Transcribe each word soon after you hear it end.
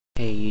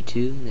Hey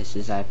YouTube, this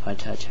is iPod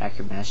Touch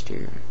Hacker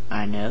Master.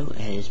 I know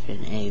it has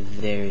been a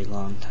very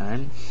long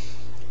time,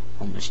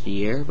 almost a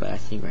year, but I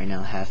think right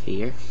now half a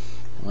year.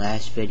 The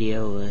last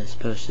video was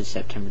posted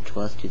September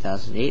 12th,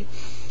 2008,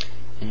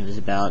 and it was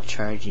about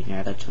charging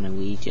your iPod on a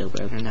Wii,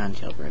 jailbroken or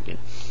non-jailbroken.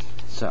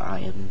 So I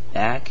am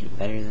back and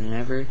better than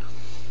ever,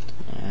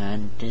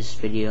 and this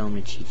video I'm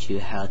going to teach you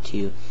how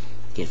to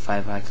get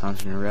 5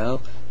 icons in a row,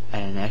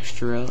 add an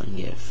extra row, and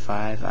get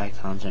 5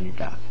 icons on your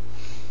dock.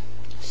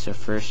 So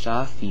first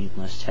off, you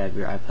must have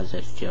your iPod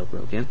Touch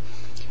jailbroken,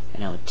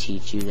 and I will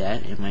teach you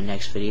that in my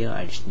next video.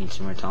 I just need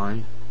some more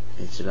time.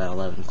 It's about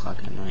 11 o'clock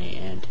at night,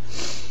 and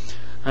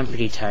I'm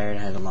pretty tired.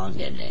 I had a long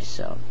day today,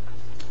 so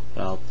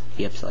I'll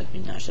be up to like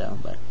midnight, so,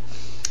 but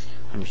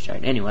I'm just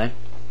tired. Anyway,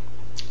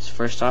 so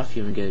first off,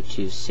 you want to go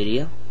to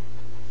Cydia.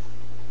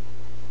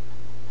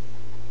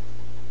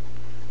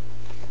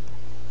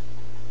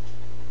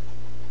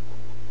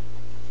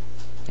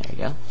 There you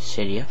go,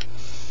 Cydia.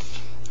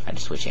 I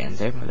just switched hands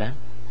there, my bad.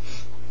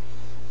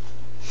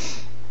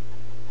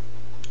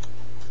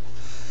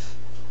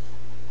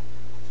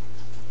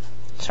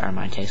 Sorry,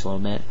 mine takes a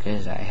little bit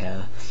because I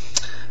have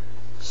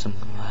some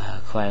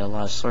quite a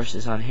lot of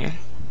sources on here.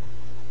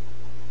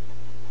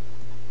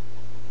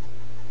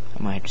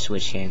 I might have to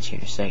switch hands here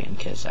in a second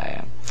because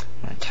I'm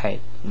gonna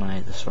type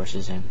the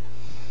sources in.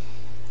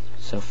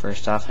 So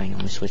first off, I'm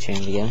gonna switch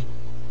hands again.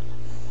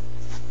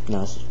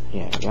 No,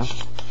 yeah, there we go.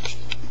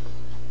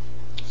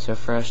 So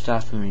first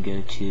off, I'm gonna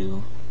go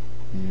to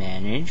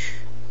Manage,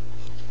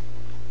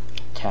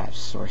 tap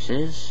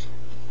Sources,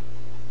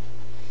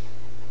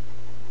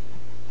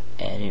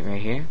 edit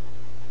right here,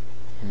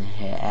 and then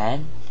hit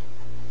Add.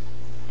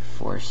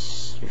 Your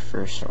first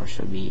source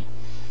will be,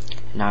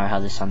 now I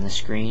have this on the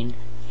screen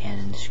and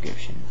in the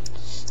description,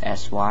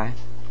 sy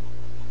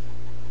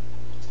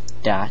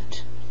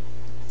dot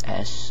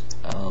sos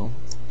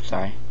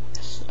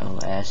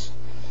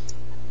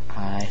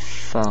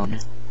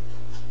iPhone.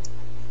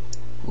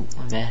 Ooh,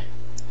 my bad.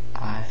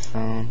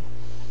 iPhone.com.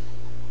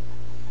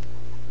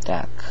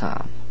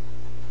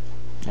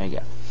 There you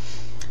go.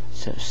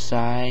 So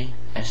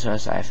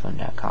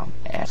sos.iphone.com.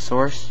 Add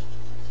source.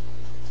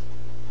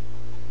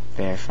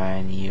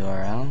 Verifying the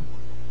URL.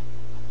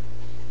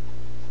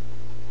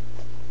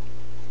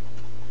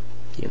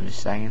 Give it a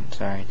second.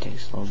 Sorry, it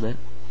takes a little bit.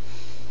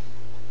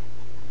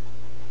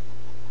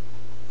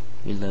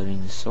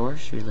 Reloading the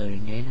source.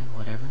 Reloading data.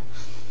 Whatever.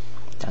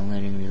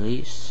 Downloading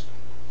release.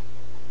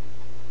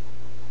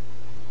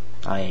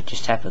 Oh yeah,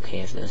 just tap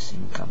OK if this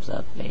thing comes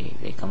up.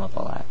 They come up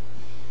a lot.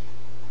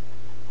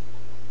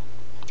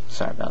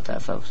 Sorry about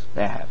that, folks.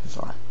 That happens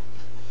a lot.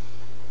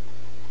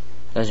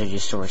 Those are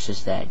just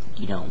sources that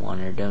you don't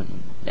want or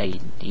that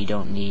you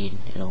don't need.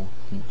 It'll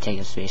take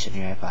up space on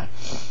your iPod.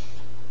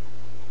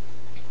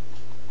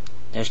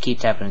 Just keep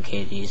tapping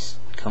OK. These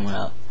coming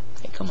up.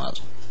 They come up.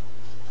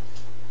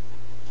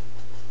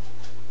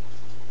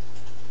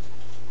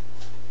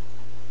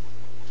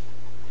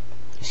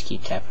 Just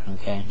keep tapping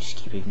OK and just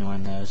keep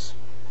ignoring those.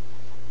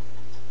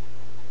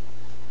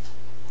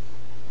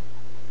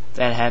 If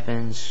that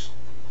happens,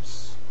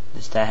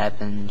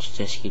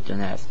 just keep doing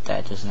that. If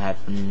that doesn't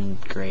happen,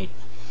 great.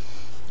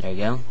 There you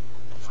go.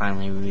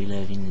 Finally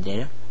reloading the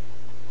data.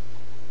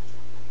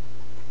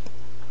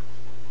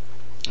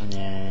 And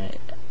then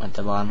at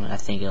the bottom, I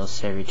think it'll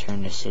say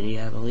return to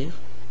Cydia, I believe.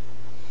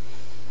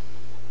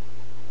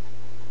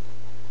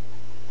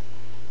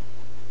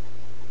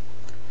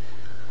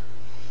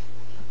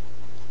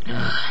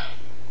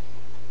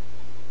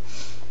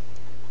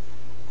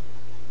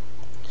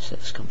 So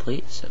it's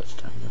complete, so it's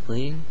done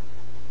completing.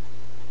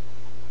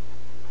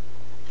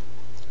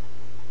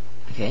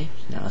 Okay,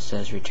 so now it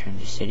says return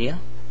to Cydia.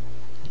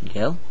 There you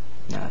go.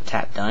 Now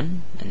tap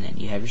done, and then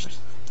you have your source.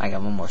 I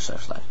got one more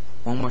source left.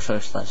 One more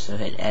source left, so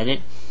hit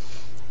edit,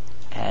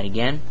 add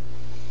again.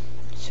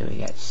 So we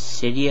got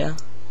Cydia.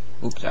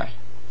 Oops, sorry.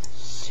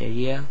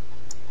 Cydia.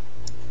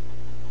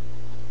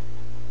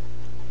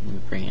 Let me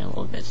bring it a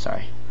little bit,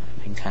 sorry.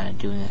 I've been kind of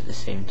doing it at the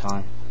same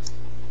time.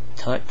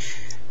 Touch.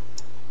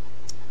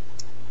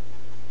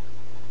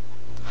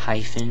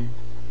 Hyphen.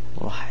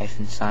 Little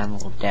hyphen sign,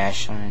 little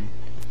dash sign.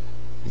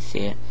 You see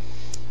it?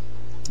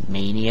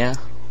 Mania.com.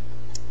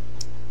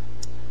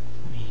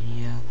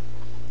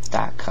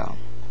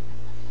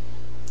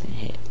 Then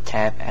hit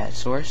tap add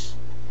source.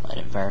 Let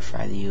it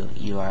verify the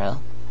URL.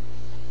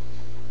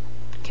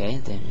 Okay,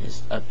 then it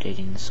is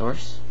updating the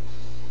source.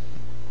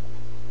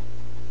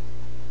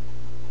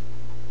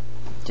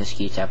 Just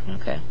keep tapping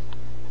OK.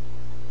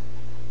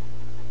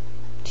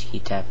 Just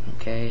keep tapping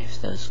OK. If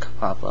those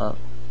pop up,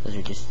 those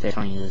are just, they're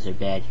telling you those are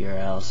bad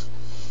URLs.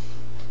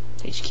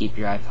 So just keep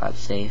your iPod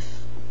safe.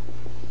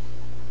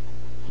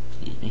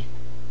 Excuse me.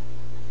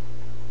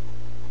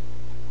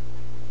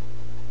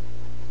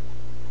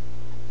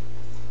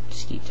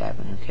 Just keep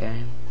tapping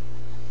OK.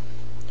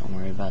 Don't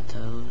worry about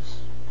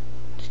those.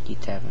 Just keep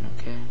tapping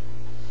OK.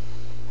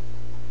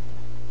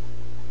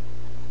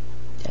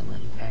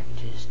 Downloading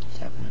packages. Keep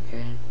tapping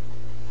OK.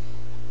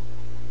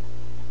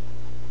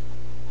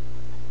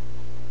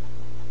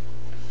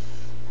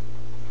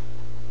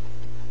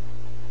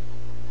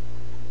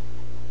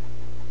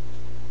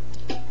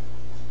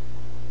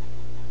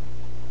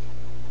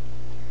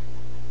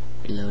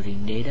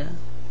 data.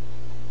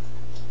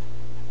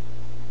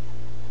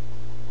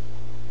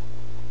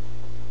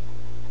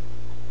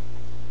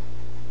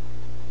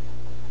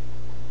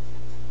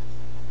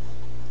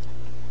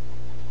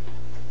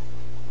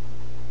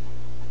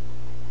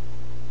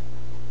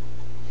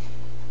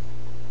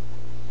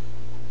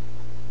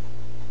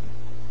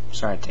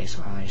 Sorry it takes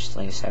a while, just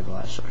like I said, a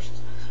lot of sources.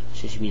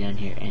 So it should be done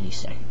here any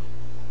second.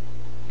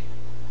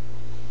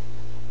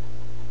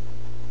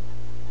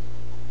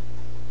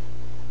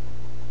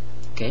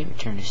 Okay,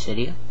 return to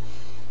Cydia.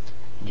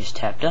 And just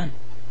tap done.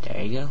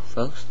 There you go,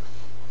 folks.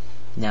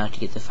 Now to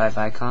get the 5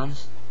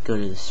 icons, go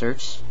to the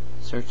search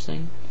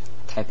thing,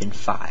 type in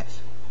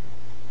 5.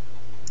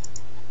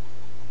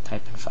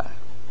 Type in 5.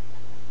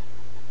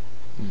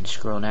 And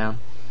scroll down.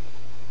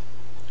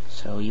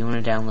 So you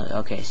want to download,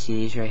 okay, see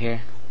these right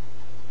here?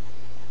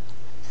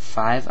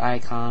 5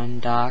 icon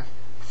dock,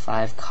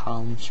 5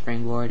 column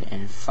springboard,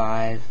 and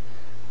 5,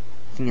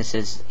 I think it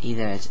says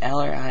either it's L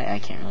or I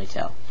can't really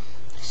tell.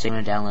 So I'm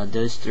going to download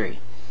those 3.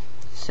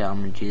 So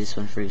I'm going to do this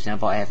one for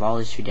example. I have all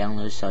these 3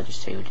 downloads, so I'll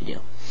just tell you what to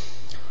do.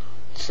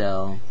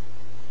 So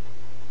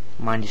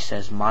mine just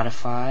says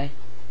modify,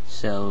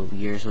 so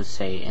yours would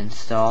say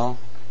install,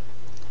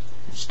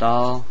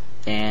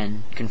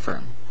 and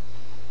confirm.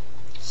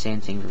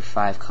 Same thing for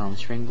 5 column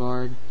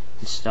springboard,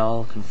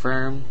 install,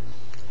 confirm,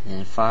 and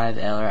then 5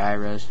 L or I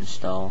rows,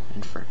 install,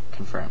 and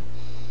confirm.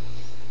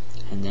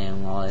 And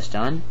then when all that's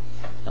done,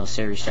 it'll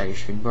say restart your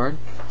springboard,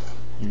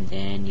 and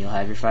then you'll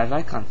have your 5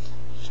 icons.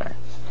 Sorry.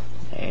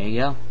 There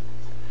you go.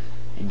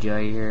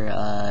 Enjoy your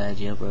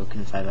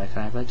jailbroken 5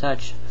 icon iPod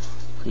Touch.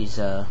 Please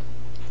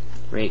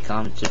rate,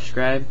 comment,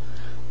 subscribe.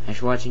 Thanks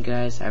for watching,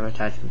 guys. iPod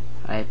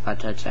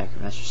Touch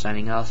Hacker-Master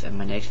signing off, and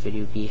my next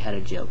video will be how to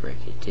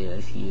jailbreak it too,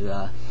 if you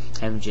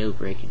haven't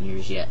jailbroken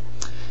yours yet.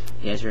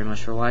 Thank you guys very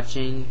much for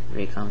watching.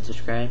 Rate, comment,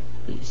 subscribe.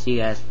 See you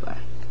guys.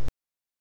 Bye.